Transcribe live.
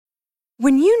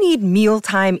When you need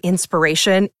mealtime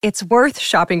inspiration, it's worth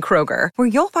shopping Kroger, where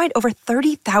you'll find over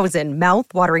 30,000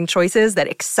 mouth-watering choices that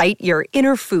excite your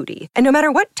inner foodie. And no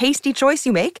matter what tasty choice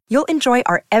you make, you'll enjoy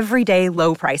our everyday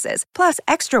low prices, plus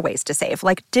extra ways to save,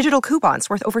 like digital coupons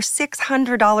worth over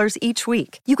 $600 each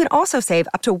week. You can also save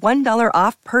up to $1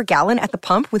 off per gallon at the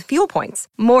pump with fuel points.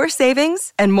 More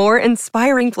savings and more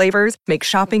inspiring flavors make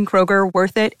shopping Kroger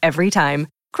worth it every time.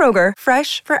 Kroger,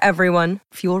 fresh for everyone.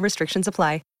 Fuel restrictions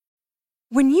apply.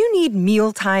 When you need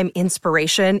mealtime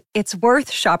inspiration, it's worth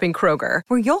shopping Kroger,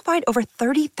 where you'll find over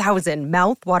 30,000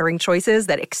 mouth-watering choices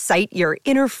that excite your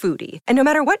inner foodie. And no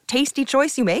matter what tasty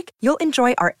choice you make, you'll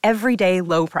enjoy our everyday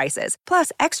low prices,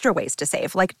 plus extra ways to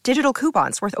save, like digital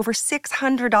coupons worth over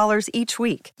 $600 each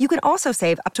week. You can also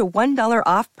save up to $1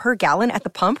 off per gallon at the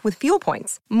pump with fuel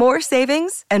points. More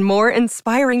savings and more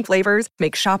inspiring flavors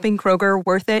make shopping Kroger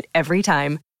worth it every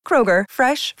time. Kroger,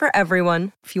 fresh for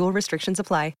everyone. Fuel restrictions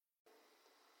apply.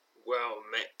 Well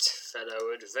met,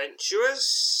 fellow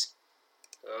adventurers.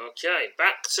 Okay,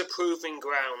 back to Proving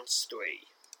Grounds 3.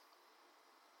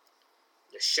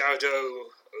 The Shadow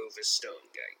over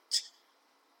Stonegate.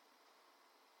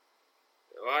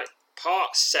 Alright,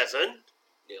 Part 7,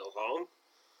 Nilholm.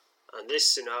 And this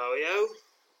scenario,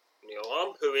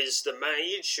 Nilholm, who is the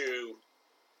mage who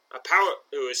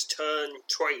has turned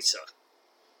traitor.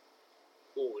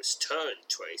 Or has turned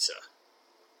traitor.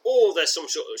 Or there's some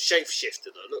sort of shapeshifter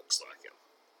that looks like him.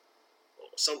 Or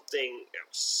something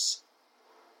else.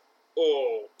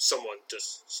 Or someone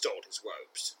just stole his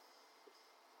robes.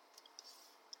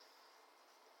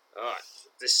 Alright,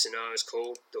 this scenario is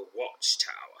called The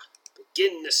Watchtower.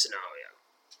 Begin the scenario.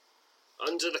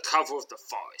 Under the cover of the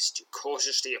forest, you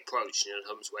cautiously approach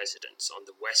Nilholm's residence on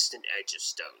the western edge of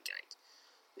Stonegate.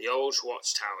 The old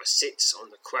watchtower sits on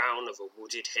the crown of a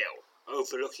wooded hill,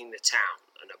 overlooking the town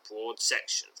and a broad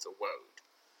section of the road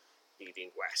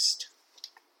leading west.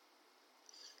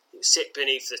 You sit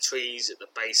beneath the trees at the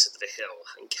base of the hill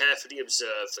and carefully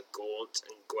observe the gaunt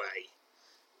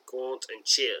and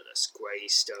cheerless grey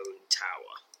stone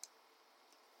tower.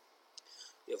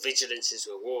 Your vigilance is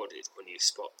rewarded when you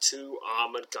spot two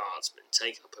armoured guardsmen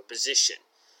take up a position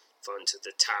in front of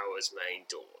the tower's main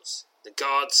doors. The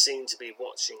guards seem to be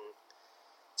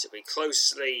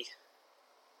closely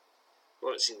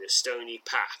watching the stony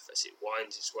path as it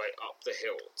winds its way up the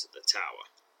hill to the tower.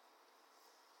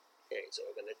 Okay, so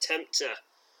we're going to attempt to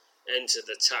enter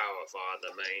the tower via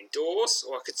the main doors,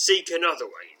 or I could seek another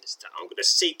way in this tower. I'm going to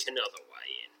seek another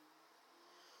way in.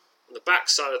 On the back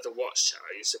side of the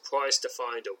watchtower, you're surprised to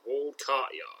find a walled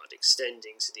courtyard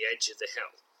extending to the edge of the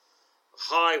hill.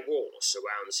 A high wall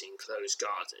surrounds the enclosed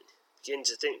garden. Begin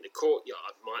to think the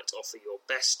courtyard might offer your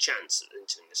best chance at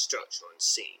entering the structure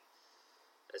unseen.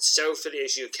 As stealthily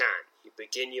as you can, you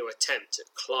begin your attempt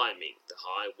at climbing the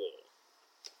high wall.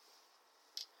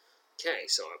 Okay,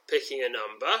 so I'm picking a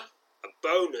number, a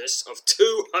bonus of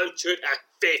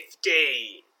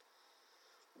 215,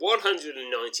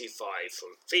 195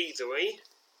 from thievery,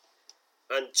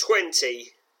 and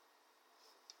 20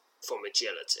 from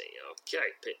agility.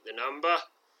 Okay, pick the number,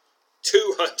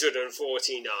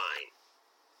 249,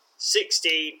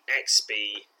 16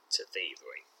 XP to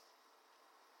thievery.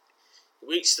 You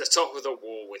reach the top of the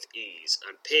wall with ease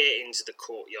and peer into the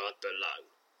courtyard below.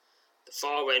 The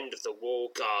far end of the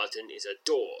walled garden is a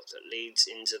door that leads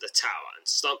into the tower, and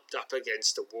slumped up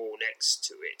against the wall next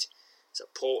to it is a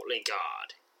portly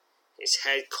guard, his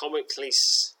head comically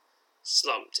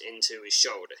slumped into his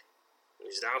shoulder. He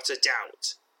was without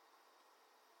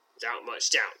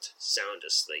much doubt, sound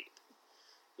asleep.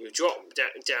 You drop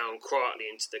down quietly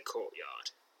into the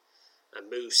courtyard and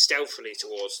move stealthily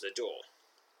towards the door.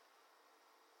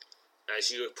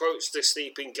 As you approach the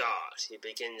sleeping guard, he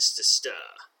begins to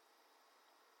stir.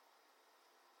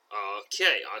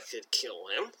 Okay, I could kill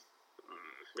him.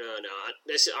 I'm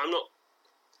not.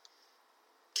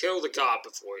 Kill the guard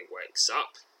before he wakes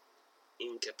up.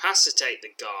 Incapacitate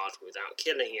the guard without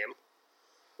killing him.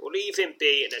 Or leave him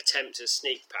be and attempt to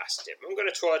sneak past him. I'm going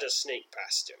to try to sneak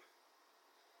past him.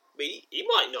 But he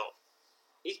might not.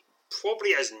 He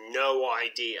probably has no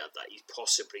idea that he's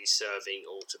possibly serving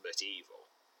ultimate evil.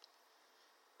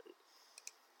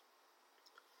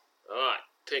 Alright,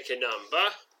 pick a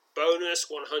number. Bonus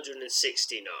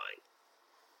 169.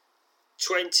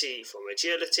 20 from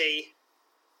agility,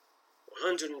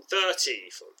 130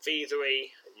 from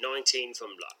thievery, and 19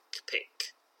 from luck.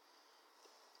 Pick.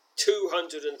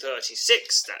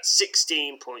 236, that's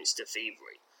 16 points to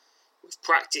thievery. With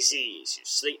practice ease, you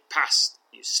slip past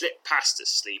the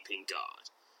sleeping guard.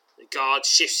 The guard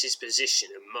shifts his position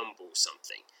and mumbles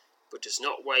something, but does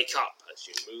not wake up as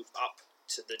you move up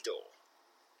to the door.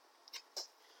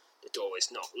 The door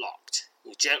is not locked.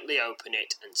 You gently open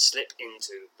it and slip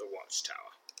into the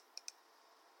watchtower.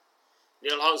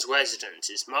 Nilholm's residence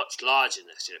is much larger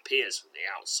than it appears from the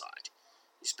outside.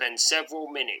 You spend several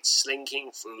minutes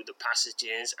slinking through the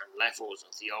passages and levels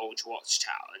of the old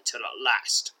watchtower until at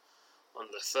last, on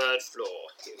the third floor,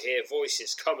 you hear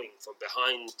voices coming from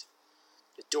behind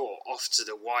the door off to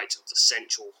the right of the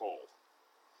central hall.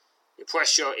 You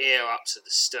press your ear up to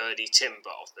the sturdy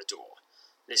timber of the door,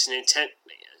 listen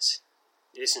intently as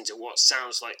you listen to what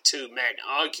sounds like two men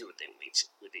arguing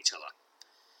with each other.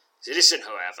 As you listen,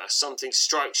 however, something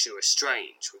strikes you as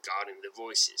strange regarding the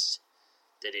voices.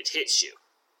 Then it hits you.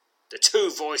 The two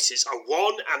voices are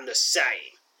one and the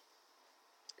same.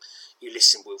 You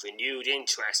listen with renewed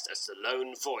interest as the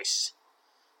lone voice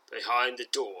behind the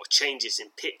door changes in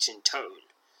pitch and tone,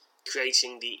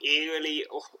 creating the eerily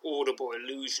audible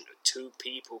illusion of two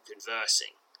people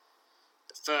conversing.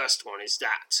 The first one is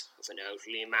that of an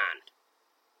elderly man,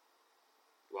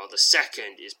 while the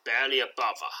second is barely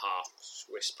above a half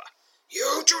whisper.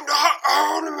 "You do not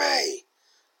own me!"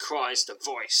 cries the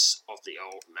voice of the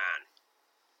old man.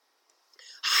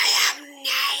 "I am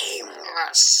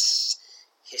nameless!"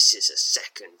 hisses a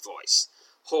second voice,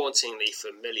 hauntingly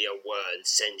familiar words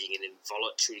sending an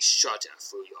involuntary shudder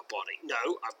through your body.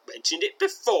 "No, I've mentioned it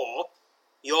before.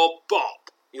 You're Bob.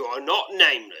 You are not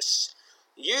nameless.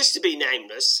 You used to be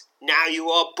nameless, now you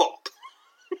are Bob."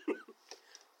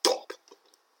 "Bob!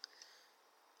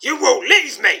 You will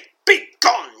leave me! Be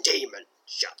gone, demon!"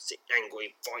 shouts the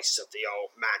angry voice of the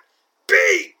old man.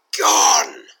 "Be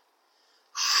gone!"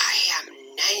 "I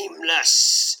am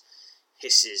nameless,"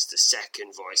 hisses the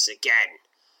second voice again.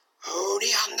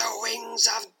 "Only on the wings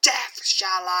of death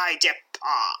shall I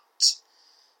depart."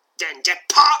 "Then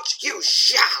depart you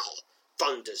shall,"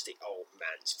 thunders the old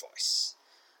man's voice.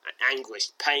 An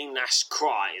anguished, pain-lashed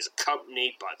cry is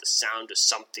accompanied by the sound of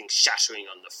something shattering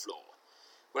on the floor.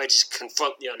 Ready to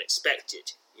confront the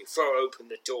unexpected, you throw open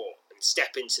the door and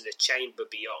step into the chamber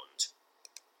beyond.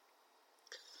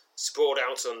 Sprawled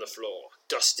out on the floor,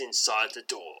 dust inside the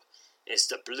door, is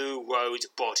the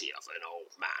blue-robed body of an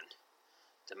old man.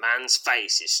 The man's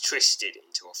face is twisted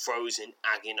into a frozen,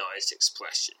 agonized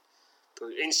expression, but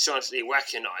you instantly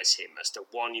recognize him as the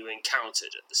one you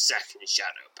encountered at the second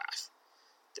shadow bath.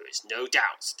 There is no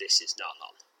doubt this is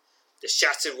Nilholm. The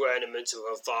shattered ornament of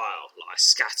a vial lies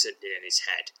scattered near his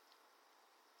head,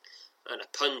 and a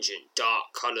pungent,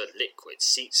 dark-coloured liquid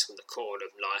seeps from the corner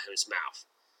of Nilholm's mouth.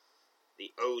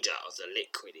 The odour of the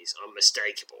liquid is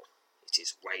unmistakable. It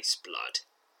is race blood.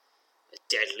 A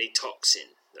deadly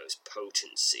toxin knows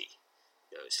potency,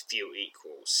 knows few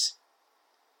equals.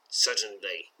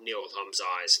 Suddenly, Nilholm's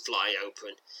eyes fly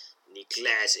open, and he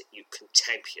glares at you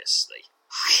contemptuously.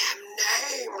 "I am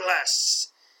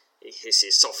nameless!" he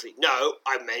hisses softly. "No,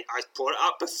 I brought it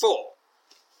up before.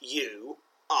 You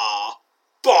are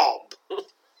Bob!"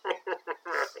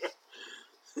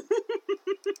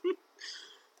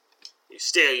 You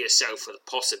steel yourself for the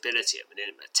possibility of an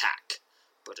imminent attack,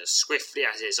 but as swiftly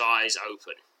as his eyes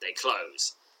open, they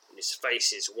close, and his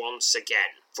face is once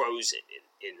again frozen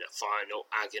in the final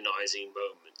agonizing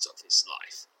moments of his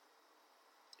life.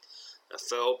 A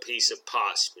furled piece of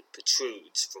parchment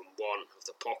protrudes from one of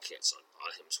the pockets on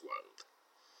Nilholm's robe.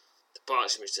 The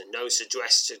parchment is a note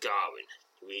addressed to Gawain.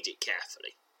 Read it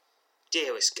carefully.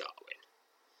 "Dearest Gawain,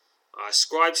 I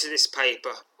ascribe to this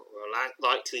paper what will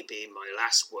likely be my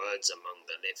last words among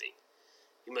the living.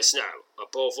 You must know,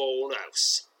 above all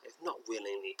else, I have not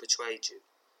willingly betrayed you.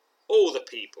 All the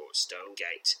people of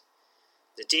Stonegate.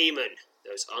 The demon,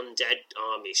 whose undead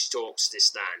army stalks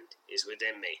this land, is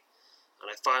within me, and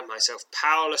I find myself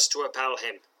powerless to repel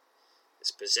him.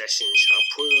 His possession shall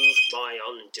prove my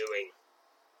undoing."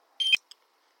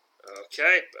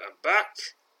 Okay, I'm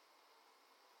back.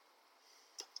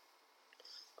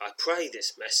 I pray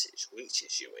this message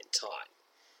reaches you in time.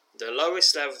 The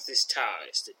lowest level of this tower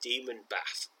is the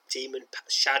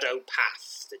shadow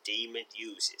path the demon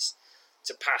uses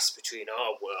to pass between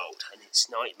our world and its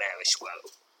nightmarish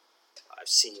world. I've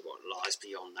seen what lies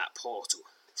beyond that portal,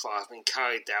 for I have been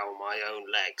carried there on my own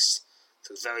legs,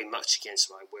 through very much against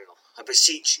my will. I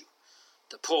beseech you,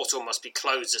 the portal must be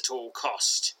closed at all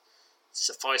cost.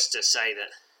 Suffice to say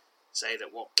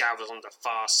that what gathers on the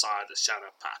far side of the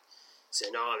shadow path is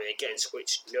an army against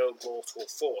which no mortal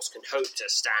force can hope to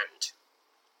stand.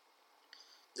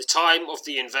 The time of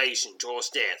the invasion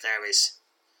draws near. There is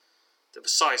the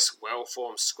precise,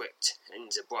 well-formed script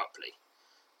ends abruptly,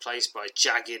 placed by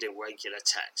jagged, irregular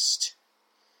text.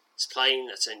 It's plain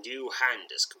that a new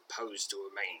hand has composed the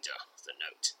remainder of the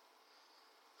note.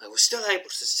 I was still able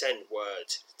to send word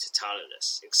to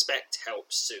Talinus. Expect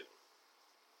help soon.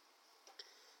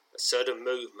 A sudden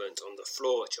movement on the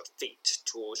floor at your feet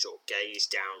draws your gaze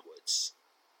downwards.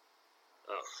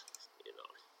 Oh, you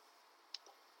know.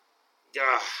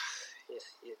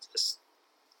 You just...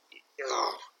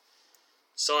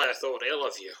 Sorry I thought ill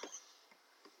of you.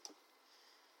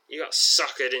 You got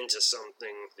suckered into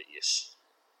something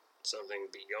something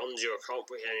beyond your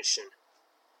comprehension.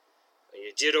 And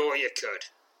you did all you could.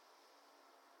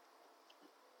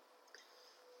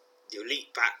 You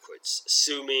leap backwards,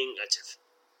 assuming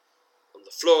on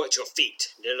the floor at your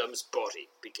feet, Nilam's body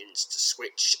begins to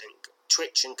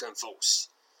twitch and convulse.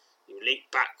 You leap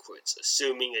backwards,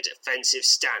 assuming a defensive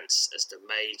stance as the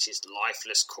mage's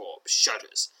lifeless corpse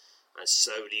shudders and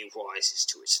slowly rises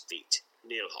to his feet.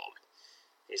 Nilham,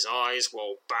 his eyes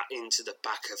roll back into the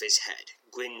back of his head,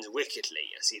 grins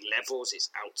wickedly as he levels his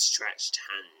outstretched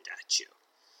hand at you.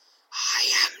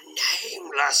 I am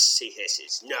nameless, he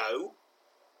hisses. No,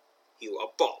 you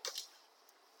are Bob.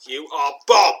 You are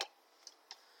Bob!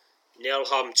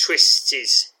 Nilham thrusts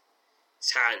his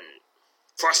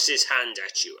hand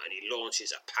at you, and he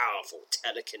launches a powerful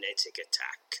telekinetic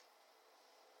attack.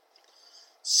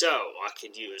 So, I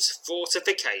can use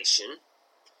fortification,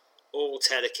 or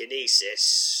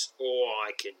telekinesis, or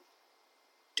I can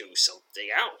do something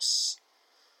else.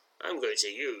 I'm going to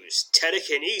use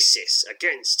telekinesis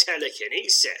against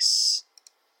telekinesis.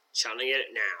 Channeling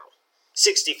it now.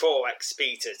 64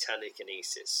 XP to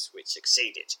telekinesis, which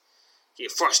succeeded. You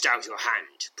thrust out your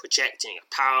hand, projecting a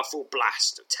powerful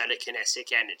blast of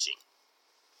telekinetic energy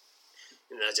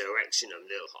in the direction of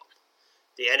Nilham.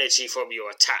 The energy from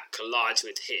your attack collides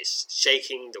with his,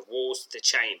 shaking the walls of the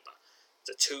chamber.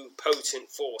 The two potent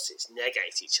forces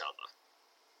negate each other.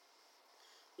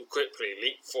 You quickly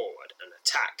leap forward and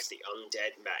attack the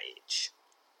undead mage.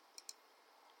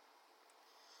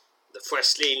 The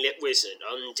freshly lit wizard,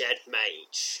 undead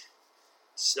mage,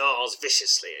 snarls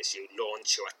viciously as you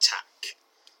launch your attack.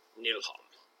 Nilham,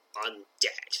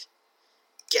 undead.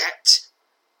 Get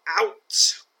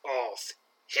out of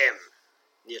him!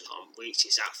 Nilham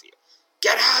reaches out for you.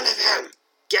 Get out of him!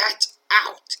 Get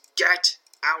out! Get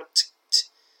out!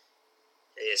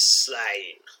 He is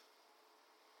slain.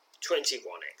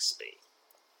 21 XP.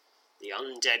 The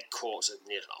undead corpse of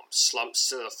Nilham slumps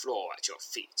to the floor at your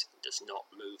feet and does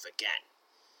not move again.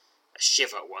 A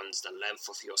shiver runs the length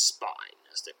of your spine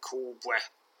as the cool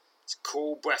breath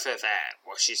of air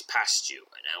rushes past you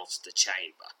and out of the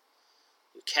chamber.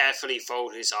 You carefully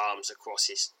fold his arms across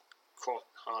his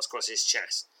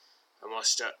chest and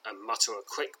mutter a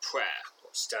quick prayer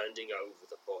while standing over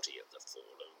the body of the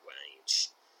fallen mage.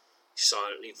 You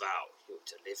silently vow you will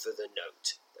deliver the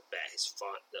note that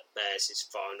bears his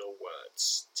final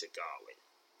words to Garwin.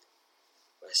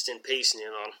 Rest in peace,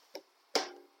 Nilham.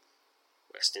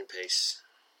 Rest in peace.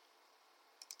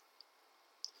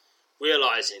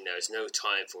 Realising there is no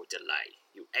time for delay,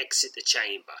 you exit the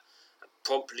chamber and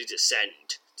promptly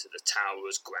descend to the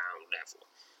tower's ground level.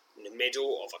 In the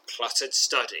middle of a cluttered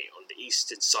study on the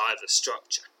eastern side of the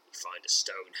structure, you find a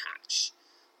stone hatch,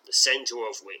 the centre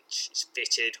of which is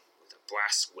fitted with a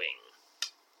brass wing.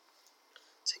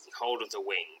 Taking hold of the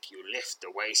wing, you lift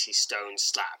the weighty stone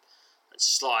slab and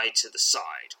slide to the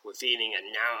side, revealing a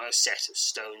narrow set of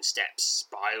stone steps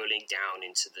spiralling down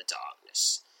into the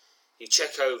darkness. You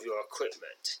check over your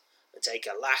equipment and take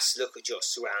a last look at your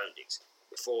surroundings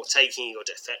before taking your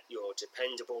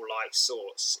dependable life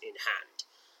source in hand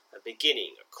and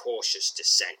beginning a cautious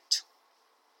descent.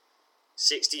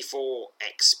 64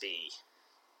 XP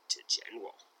to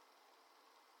General.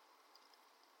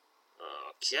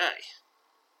 Okay.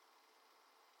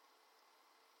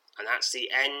 And that's the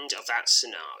end of that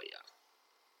scenario.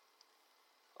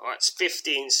 Alright, it's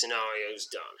 15 scenarios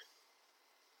done.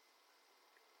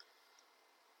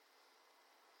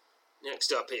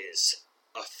 Next up is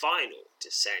a final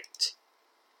descent.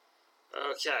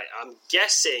 Okay, I'm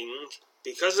guessing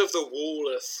because of the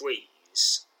wall of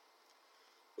freeze,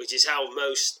 which is how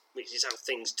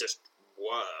things just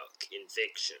work in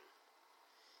fiction.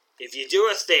 If you're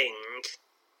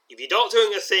not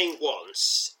doing a thing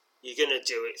once, you're going to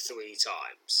do it 3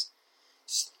 times.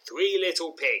 It's 3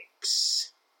 little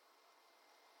pigs.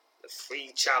 The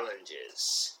 3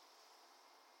 challenges.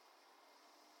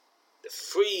 The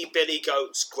 3 Billy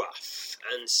Goats gruff,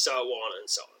 and so on and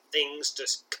so on. Things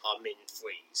just come in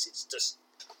threes.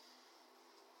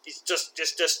 It's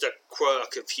just a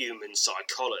quirk of human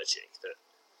psychology that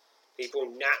people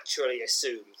naturally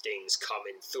assume things come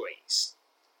in threes.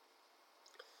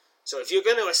 So if you're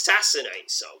going to assassinate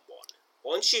someone,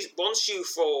 if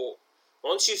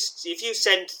you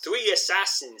send 3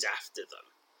 assassins after them,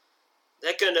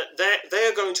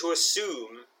 they're going to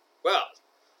assume, well,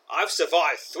 I've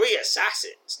survived 3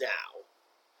 assassins now,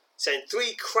 send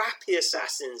 3 crappy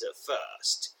assassins at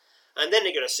first, and then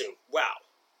they're going to assume, well,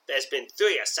 there's been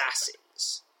 3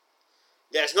 assassins.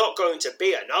 There's not going to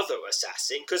be another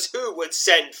assassin, because who would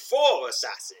send 4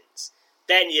 assassins?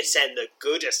 Then you send the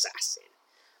good assassin,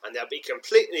 and they'll be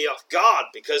completely off guard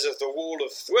because of the rule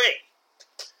of 3.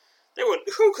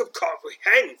 Who could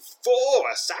comprehend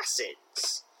 4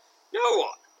 assassins? No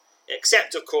one.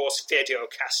 Except, of course, Fidel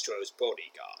Castro's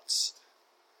bodyguards.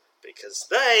 Because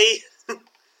they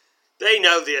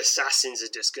know the assassins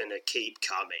are just going to keep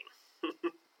coming.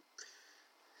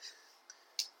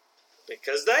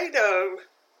 Because they know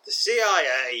the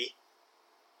CIA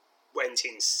went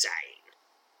insane.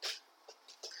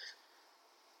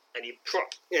 And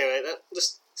that's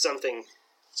just something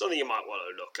you might want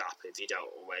to look up if you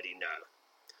don't already know.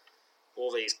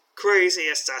 All these crazy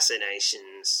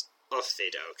assassinations of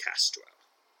Fidel Castro.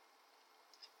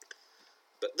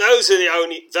 But those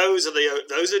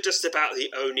are just about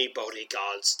the only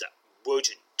bodyguards that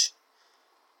wouldn't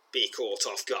be caught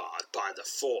off guard by the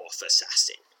 4th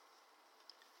assassin.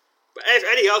 But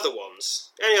any other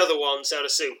ones, they'll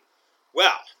assume,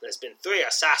 well, there's been 3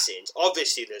 assassins,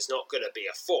 obviously there's not going to be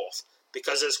a 4th,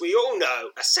 because as we all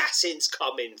know, assassins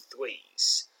come in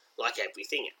 3s, like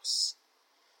everything else.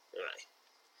 Right.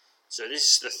 So this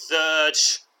is the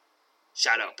 3rd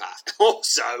Shadow Path.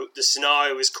 Also, the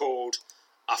scenario is called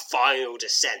A Final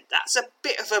Descent. That's a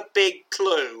bit of a big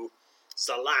clue. It's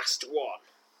the last one.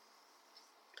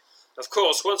 Of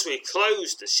course, once we've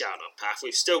closed the Shadow Path,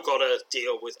 we've still got to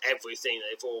deal with everything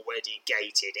they've already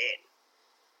gated in.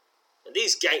 And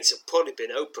these gates have probably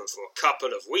been open for a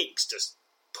couple of weeks, just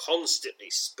constantly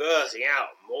spurting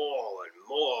out more and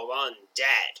more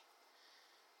undead.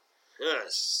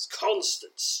 Yes,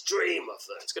 constant stream of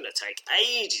them. It's going to take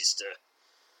ages to.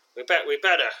 We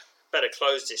better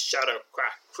close this Shadow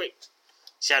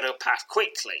Path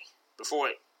quickly before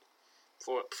it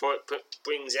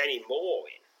brings any more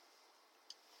in.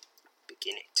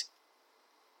 Begin it.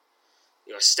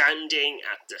 You are standing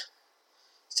at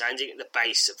the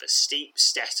base of a steep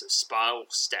set of spiral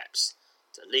steps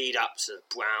that lead up to the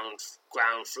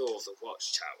ground floor of the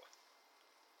watchtower.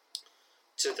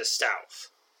 To the south,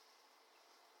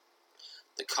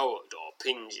 the corridor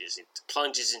plunges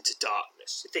into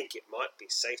darkness. You think it might be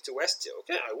safe to rest here?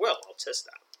 Okay, I will. I'll test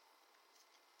that.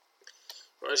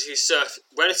 When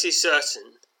it is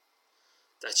certain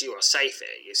that you are safe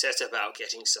here, you set about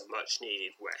getting some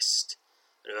much-needed rest.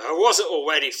 And if I wasn't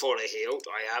already fully healed,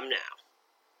 I am now.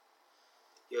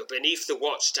 You are beneath the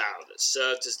watchtower that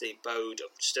served as the abode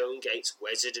of Stonegate's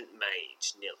resident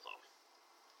mage, Nilham.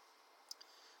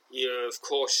 You move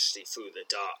cautiously through the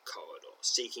dark corridor,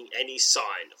 seeking any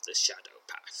sign of the Shadow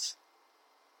Path.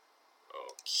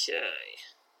 Okay.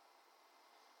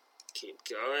 Keep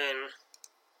going.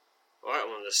 Right, I'm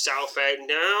on the south end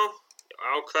now. Your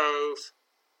alcove.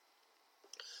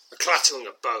 The clattering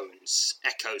of bones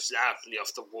echoes loudly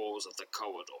off the walls of the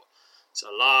corridor. As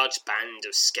a large band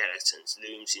of skeletons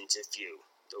looms into view.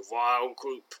 The wild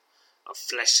group of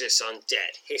fleshless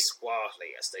undead hiss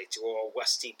wildly as they draw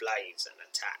rusty blades and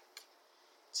attack.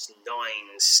 It's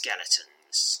 9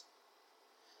 skeletons.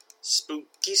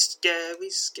 Spooky, scary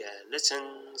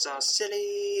skeletons are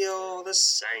silly all the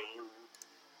same.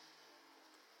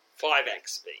 5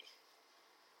 XP.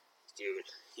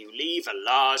 You leave a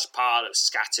large pile of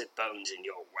scattered bones in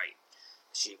your wake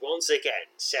as you once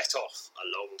again set off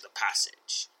along the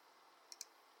passage.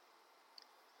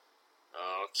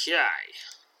 Okay.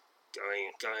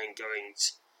 Going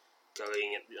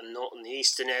not on the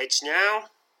eastern edge now.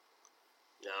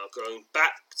 Now going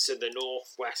back to the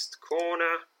northwest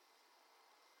corner.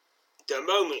 The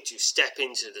moment you step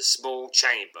into the small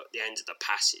chamber at the end of the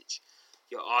passage,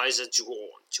 your eyes are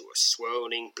drawn to a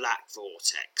swirling black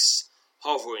vortex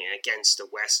hovering against the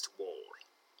west wall.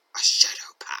 A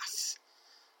shadow path.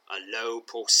 A low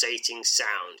pulsating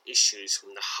sound issues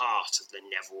from the heart of the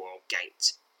Neverwell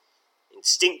Gate.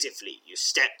 Instinctively, you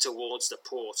step towards the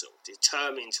portal,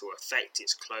 determined to effect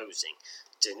its closing,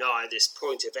 deny this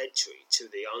point of entry to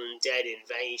the undead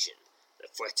invasion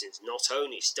that threatens not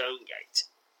only Stonegate,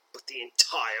 but the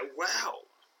entire realm.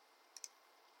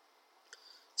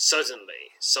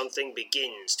 Suddenly, something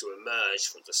begins to emerge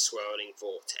from the swirling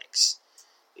vortex.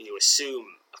 You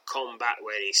assume a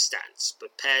combat-ready stance,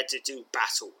 prepared to do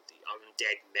battle with the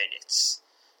undead menace.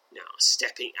 Now,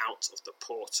 stepping out of the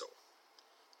portal,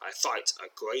 I fight a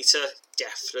greater,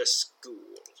 deathless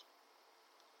ghoul.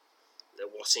 The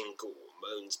rotting ghoul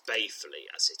moans balefully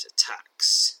as it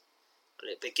attacks, and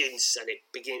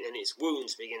its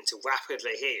wounds begin to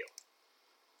rapidly heal,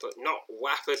 but not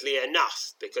rapidly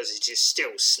enough because it is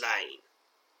still slain.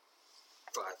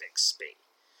 5 XP.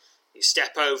 You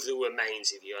step over the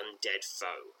remains of your undead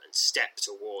foe and step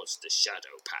towards the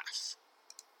shadow path.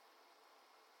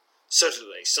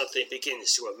 Suddenly, something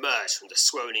begins to emerge from the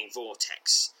swirling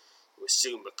vortex. You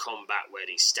assume a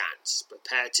combat-ready stance,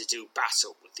 prepared to do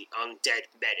battle with the undead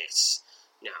menace,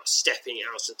 now stepping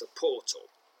out of the portal.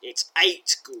 It's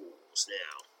 8 ghouls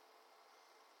now.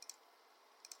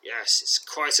 Yes, it's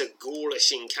quite a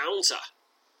ghoulish encounter.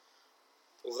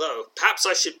 Although, perhaps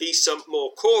I should be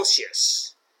more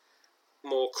cautious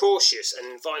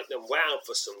and invite them round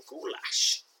for some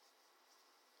goulash.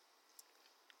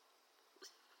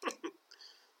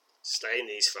 Slaying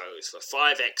these foes for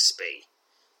 5 XP.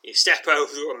 You step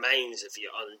over the remains of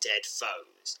your undead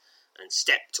foes and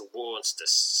step towards the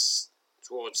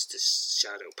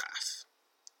shadow path.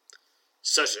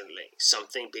 Suddenly,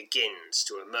 something begins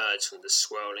to emerge from the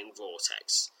swirling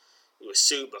vortex. You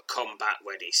assume a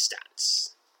combat-ready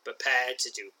stance, prepared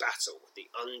to do battle with the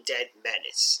undead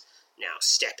menace, now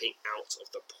stepping out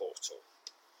of the portal.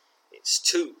 It's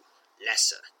 2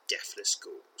 lesser deathless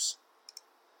ghouls.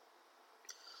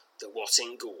 The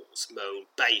rotting ghouls moan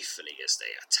balefully as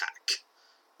they attack.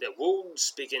 Their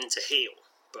wounds begin to heal,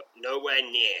 but nowhere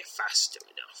near faster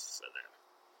enough for them.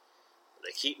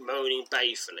 They keep moaning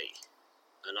balefully,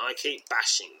 and I keep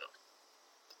bashing them.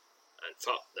 And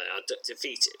they are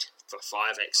defeated for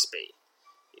 5 XP.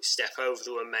 You step over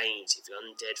the remains of your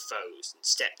undead foes and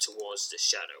step towards the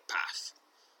shadow path.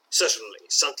 Suddenly,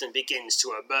 something begins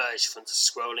to emerge from the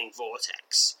scrolling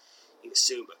vortex. You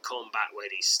assume a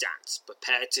combat-ready stance,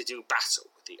 prepared to do battle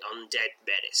with the undead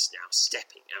menace now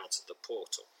stepping out of the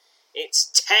portal. It's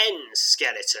 10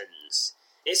 skeletons!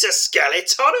 It's a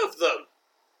skeleton of them!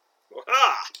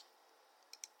 Ah!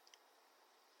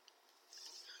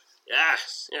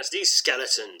 Yes, these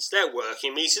skeletons, they're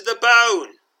working me to the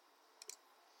bone!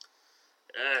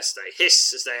 Yes, they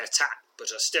hiss as they attack,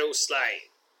 but are still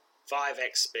slain. 5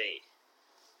 XP.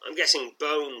 I'm getting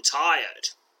bone tired.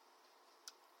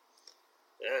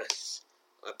 Yes,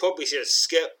 I probably should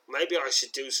skip. Maybe I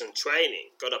should do some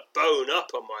training. Got to bone up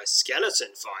on my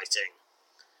skeleton fighting.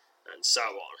 And so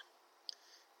on.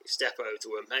 You step over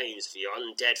the remains of your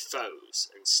undead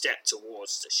foes and step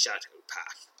towards the shadow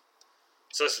path.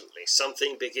 Suddenly,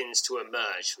 something begins to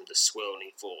emerge from the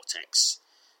swirling vortex.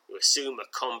 You assume a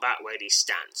combat-ready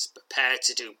stance, prepared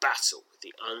to do battle with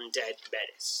the undead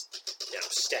menace, now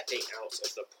stepping out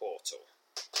of the portal.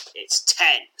 It's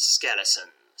 10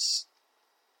 skeletons.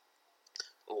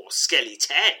 Or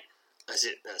Skelly-10, as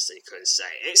they could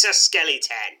say. It's a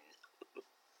Skelly-10.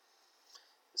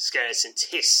 The skeletons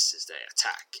hiss as they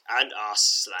attack and are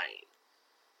slain.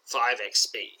 5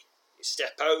 XP. You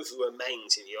step over the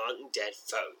remains of your undead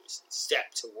foes and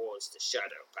step towards the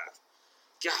shadow path.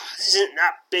 God, this isn't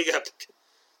that big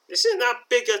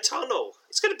a tunnel.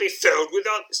 It's going to be filled with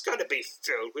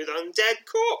undead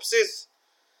corpses.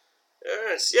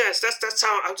 Yes, that's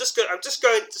how that's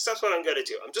what I'm going to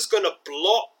do. I'm just going to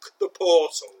block the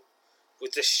portal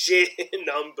with the sheer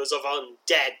numbers of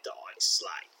undead that I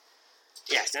slay.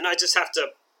 Yes, then I just have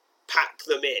to pack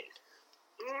them in.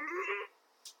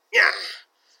 Yeah.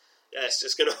 Yes,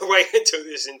 just going to wait until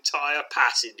this entire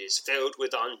passage is filled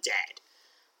with undead.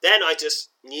 Then I just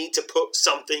need to put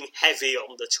something heavy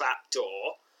on the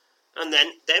trapdoor, and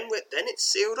then it's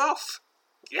sealed off.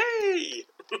 Yay!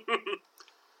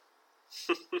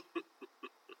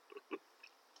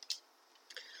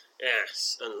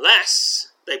 Yes,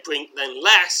 unless they bring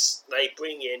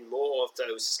in more of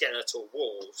those skeletal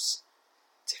wolves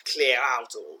to clear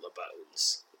out all the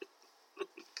bones.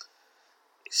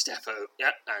 You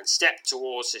step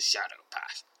towards the shadow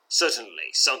path.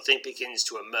 Suddenly, something begins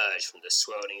to emerge from the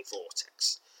swirling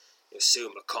vortex. You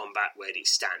assume a combat-ready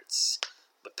stance,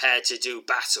 prepared to do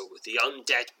battle with the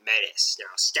undead menace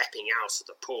now stepping out of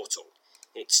the portal.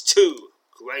 It's 2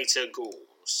 greater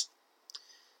ghouls.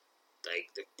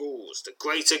 The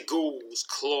greater ghouls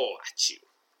claw at you,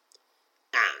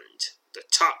 and the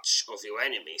touch of your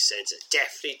enemy sends a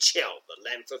deathly chill the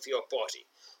length of your body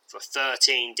for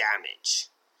 13 damage.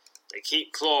 They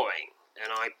keep clawing,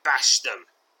 and I bash them.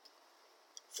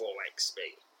 4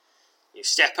 XP. You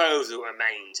step over the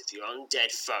remains of your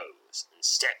undead foes and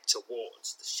step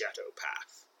towards the shadow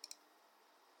path.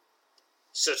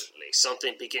 Suddenly,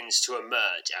 something begins to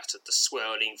emerge out of the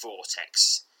swirling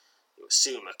vortex. You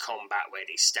assume a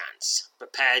combat-ready stance,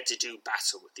 prepared to do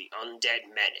battle with the undead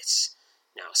menace,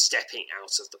 now stepping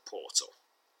out of the portal.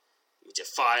 You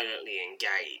defiantly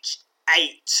engage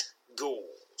 8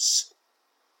 ghouls.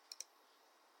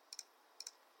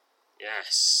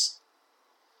 Yes.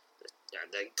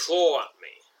 And they claw at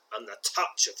me, and the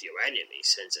touch of your enemy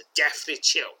sends a deathly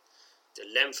chill the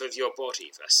length of your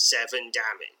body for 7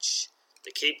 damage.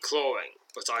 They keep clawing,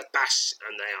 but I bash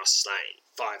and they are slain.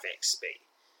 5 XP.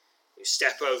 You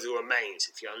step over the remains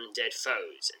of your undead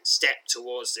foes and step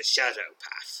towards the shadow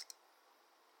path.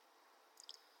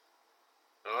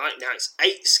 Alright, now it's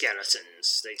 8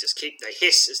 skeletons. They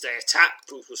hiss as they attack.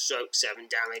 Brutal stroke, 7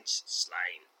 damage,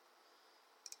 slain.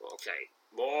 Okay,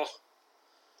 more.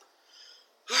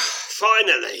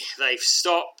 Finally, they've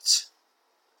stopped.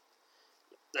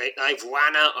 They've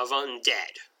ran out of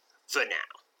undead, for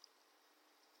now.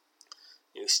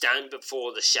 You stand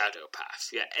before the shadow path,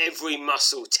 your every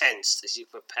muscle tensed as you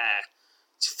prepare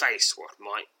to face what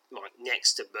might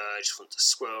next emerge from the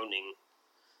swirling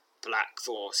black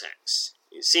vortex.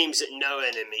 It seems that no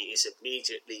enemy is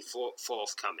immediately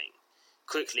forthcoming.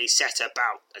 Quickly set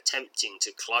about attempting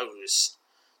to close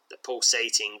the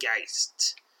pulsating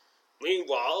gate.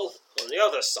 Meanwhile, on the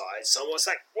other side, someone's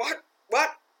like,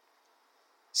 What?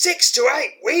 6 to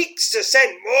 8 weeks to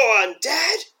send more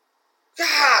undead?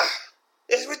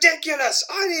 It's ridiculous!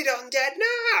 I need undead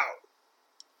now!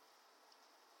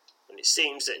 And it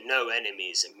seems that no enemy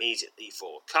is immediately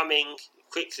forthcoming. You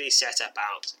quickly set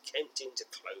about attempting to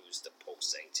close the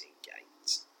pulsating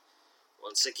gate.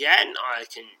 Once again, I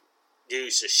can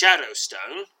use the Shadow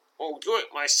Stone, or do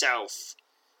it myself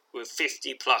with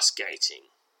 50 plus gating.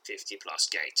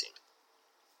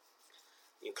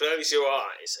 You close your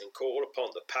eyes and call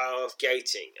upon the power of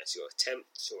gating as you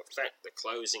attempt to effect the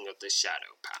closing of the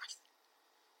shadow path.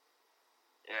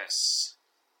 Yes,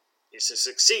 it has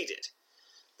succeeded.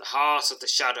 The heart of the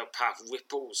shadow path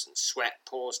ripples and sweat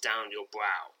pours down your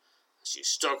brow as you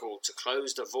struggle to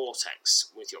close the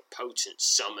vortex with your potent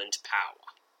summoned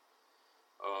power.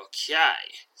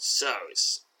 Okay, so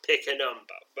pick a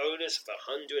number. Bonus of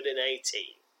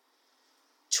 118.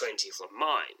 20 from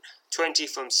mine, 20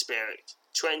 from spirit,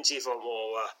 20 from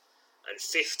aura, and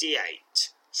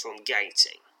 58 from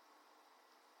gating.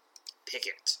 Pick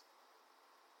it.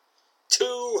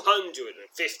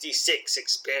 256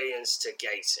 experience to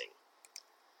gating,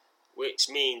 which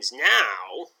means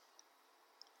now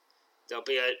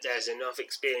there's enough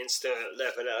experience to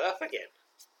level it up again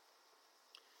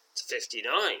to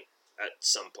 59 at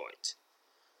some point.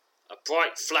 A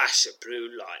bright flash of blue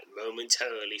light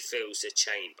momentarily fills the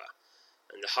chamber,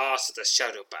 and the heart of the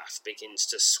shadow bath begins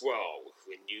to swirl with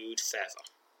renewed fervour.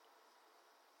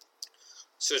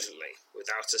 Suddenly,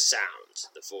 without a sound,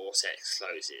 the vortex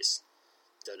closes.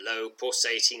 The low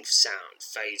pulsating sound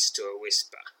fades to a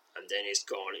whisper, and then is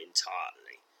gone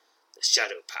entirely. The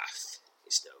shadow path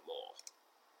is no more.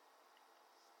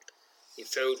 You're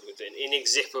filled with an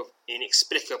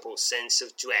inexplicable sense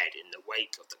of dread in the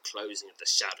wake of the closing of the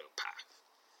shadow path.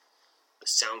 A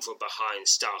sound from behind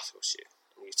startles you,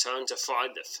 and you turn to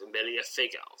find the familiar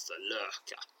figure of the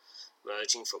lurker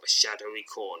emerging from a shadowy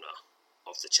corner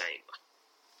of the chamber.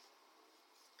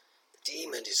 The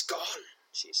demon is gone,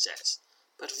 she says,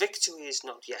 but victory is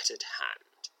not yet at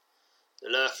hand. The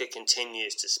lurker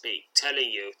continues to speak,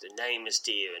 telling you the nameless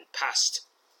demon passed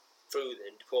through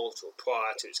the portal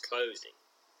prior to its closing,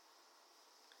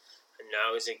 and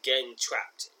now is again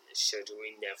trapped in the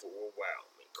shadowy netherworld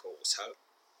realm it calls home.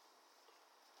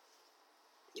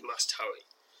 You must hurry,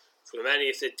 for many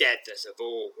of the dead that have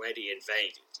already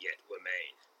invaded yet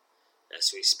remain.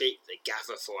 As we speak, they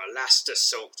gather for a last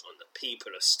assault on the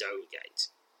people of Stonegate.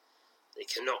 They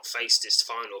cannot face this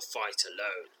final fight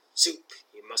alone. Soup,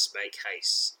 you must make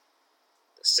haste.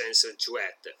 The sense of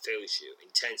dread that fills you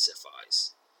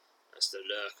intensifies as the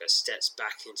lurker steps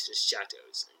back into the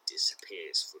shadows and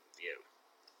disappears from view.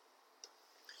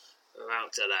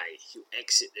 Without delay, you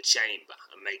exit the chamber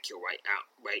and make your way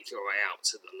out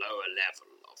to the lower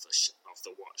level of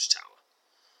the watchtower.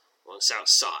 Once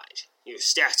outside, you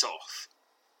set off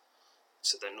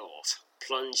to the north,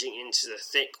 plunging into the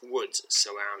thick woods that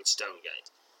surround Stonegate.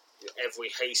 Your every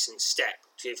hastened step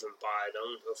driven by an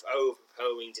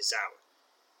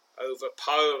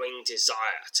overpowering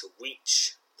desire to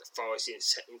reach the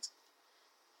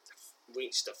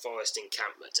forest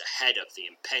encampment ahead of the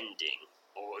impending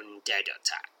undead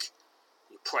attack.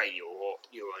 You pray you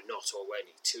are not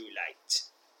already too late.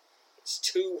 It's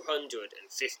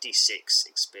 256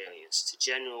 experience to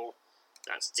general.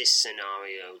 That's this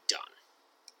scenario done.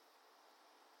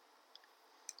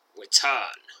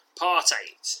 Return. Part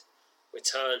 8.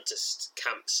 Return to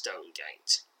Camp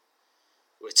Stonegate.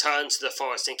 Return to the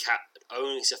forest encampment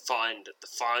only to find that the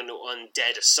final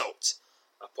undead assault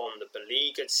upon the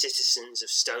beleaguered citizens of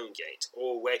Stonegate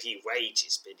already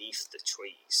rages beneath the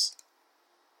trees.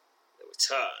 The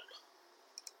return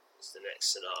is the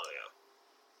next scenario.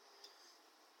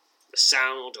 The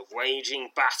sound of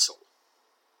raging battle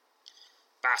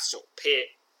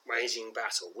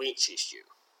reaches you.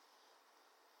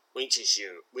 reaches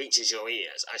your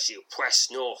ears as you press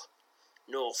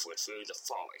northward through the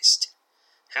forest.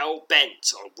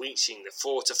 Hell-bent on reaching the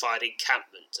fortified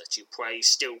encampment that you pray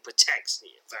still protects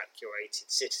the evacuated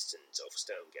citizens of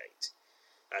Stonegate.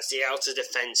 As the outer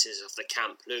defences of the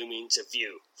camp loom into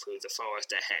view through the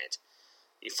forest ahead,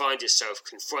 you find yourself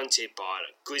confronted by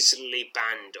a grisly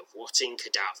band of rotting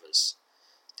cadavers.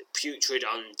 The putrid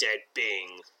undead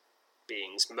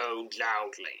beings moaned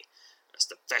loudly as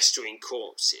the festering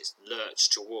corpses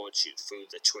lurched towards you through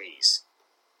the trees.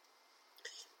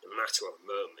 In a matter of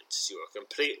moments, you are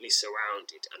completely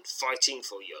surrounded and fighting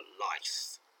for your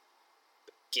life.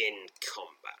 Begin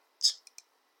combat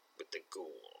with the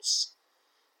ghouls.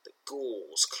 The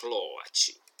ghouls claw at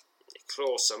you. They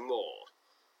claw some more.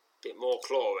 Bit more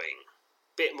clawing,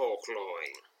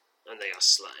 and they are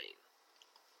slain.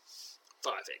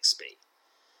 5 XP.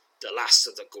 The last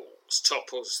of the ghouls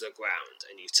topples the ground,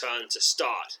 and you turn to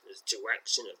start in the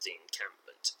direction of the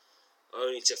encampment,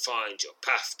 only to find your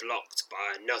path blocked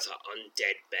by another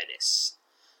undead menace.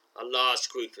 A large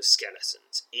group of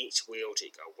skeletons, each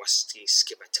wielding a rusty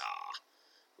scimitar,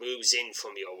 moves in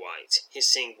from your right,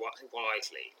 hissing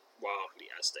wildly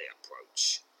as they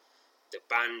approach. The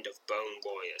band of bone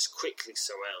warriors quickly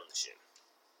surrounds you.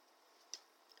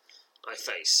 I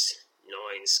face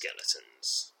 9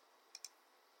 skeletons.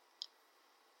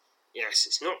 Yes,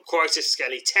 it's not quite a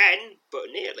skeleton, but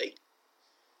nearly.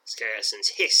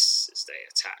 Skeletons hiss as they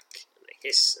attack, and they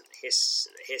hiss and hiss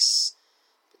and they hiss,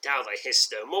 but now they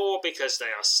hiss no more because they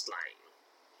are slain.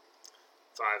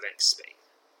 5 XP.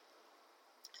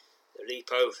 They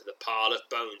leap over the pile of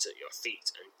bones at your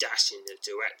feet and dash in the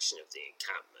direction of the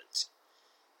encampment.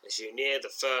 As you near the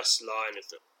first line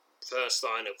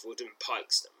of wooden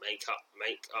pikes that make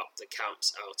up the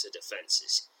camp's outer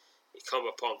defences, you come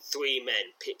upon 3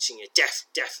 men pitching a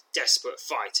desperate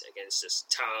fight against a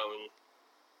towering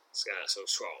skeletal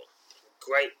troll. A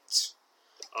great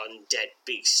undead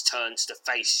beast turns to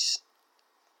face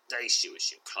you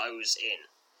as you close in,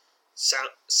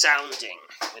 sounding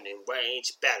an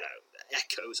enraged bellow that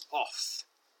echoes off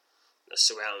the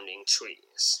surrounding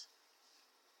trees.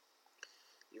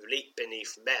 You leap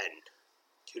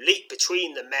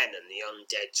between the men and the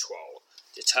undead troll,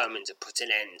 determined to put an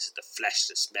end to the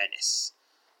fleshless menace.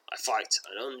 I fight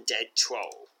an undead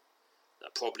troll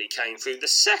that probably came through the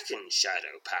second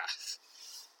shadow path.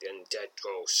 The undead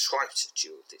troll swipes at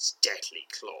you with its deadly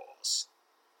claws.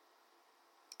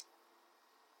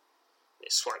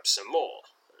 It swipes some more,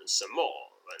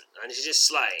 and it is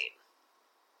slain.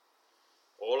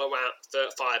 All around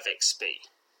 5 XP.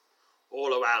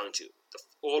 All around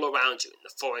you in the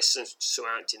forest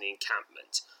surrounding the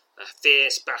encampment, a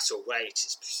fierce battle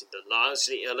rages between the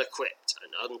largely ill-equipped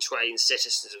and untrained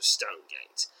citizens of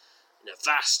Stonegate and a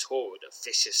vast horde of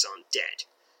vicious undead.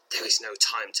 There is no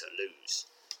time to lose.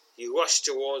 You rush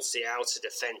towards the outer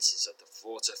defences of the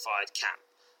fortified camp,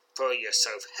 throwing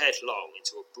yourself headlong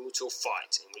into a brutal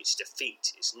fight in which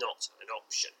defeat is not an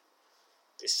option.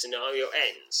 This scenario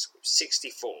ends with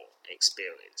 64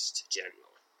 experienced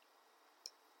general.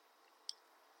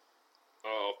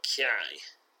 Okay.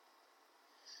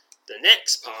 The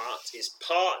next part is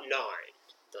part 9,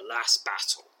 the last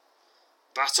battle.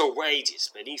 Battle rages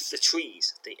beneath the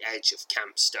trees at the edge of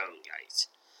Camp Stonegate.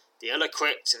 The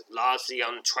ill-equipped and largely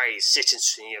untrained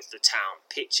citizenry of the town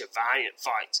pitch a valiant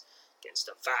fight against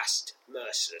a vast,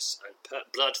 merciless and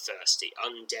bloodthirsty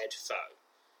undead foe.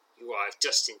 You arrive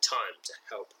just in time to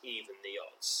help even the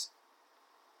odds.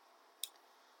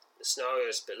 The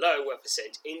scenarios below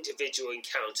represent individual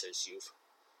encounters you've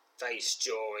faced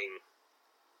during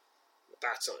the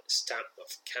battle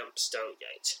of Camp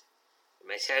Stonegate. You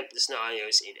may attempt the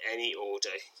scenarios in any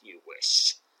order you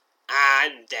wish.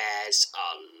 And there's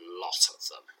a lot of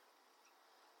them.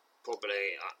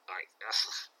 Probably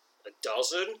a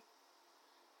dozen,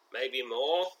 maybe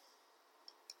more.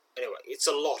 Anyway, it's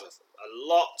a lot of them. A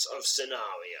lot of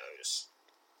scenarios.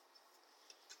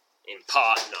 In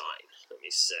part 9, let me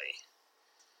see.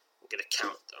 I'm going to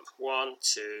count them. 1,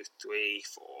 2, 3,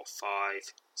 4,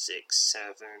 5, 6,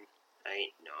 7,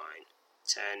 8, 9,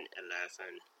 10,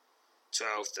 11,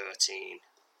 12, 13,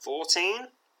 14.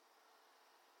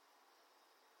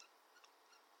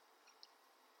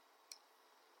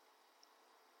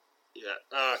 Yeah,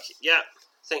 I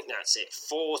think that's it.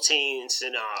 14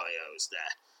 scenarios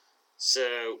there.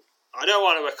 So, I don't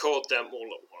want to record them all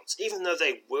at once, even though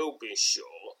they will be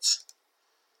short.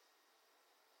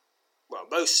 Well,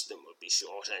 most of them will be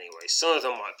short anyway. Some of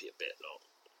them might be a bit long.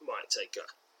 Might take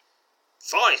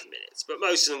 5 minutes, but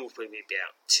most of them will probably be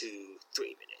about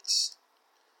 2-3 minutes.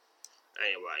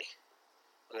 Anyway,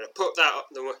 I'm going to put that up.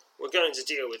 We're going to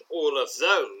deal with all of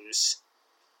those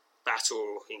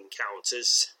battle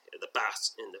encounters in the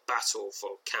battle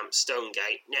for Camp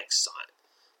Stonegate next time.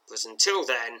 But until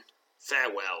then,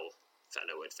 farewell,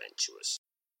 fellow adventurers.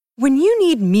 When you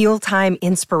need mealtime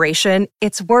inspiration,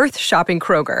 it's worth shopping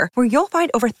Kroger, where you'll find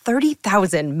over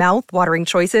 30,000 mouth-watering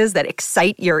choices that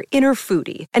excite your inner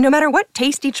foodie. And no matter what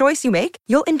tasty choice you make,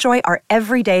 you'll enjoy our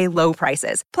everyday low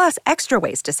prices, plus extra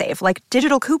ways to save, like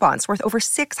digital coupons worth over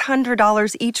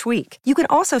 $600 each week. You can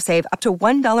also save up to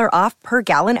 $1 off per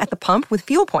gallon at the pump with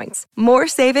fuel points. More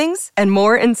savings and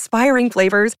more inspiring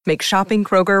flavors make shopping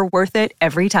Kroger worth it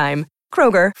every time.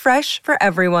 Kroger, fresh for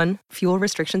everyone. Fuel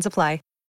restrictions apply.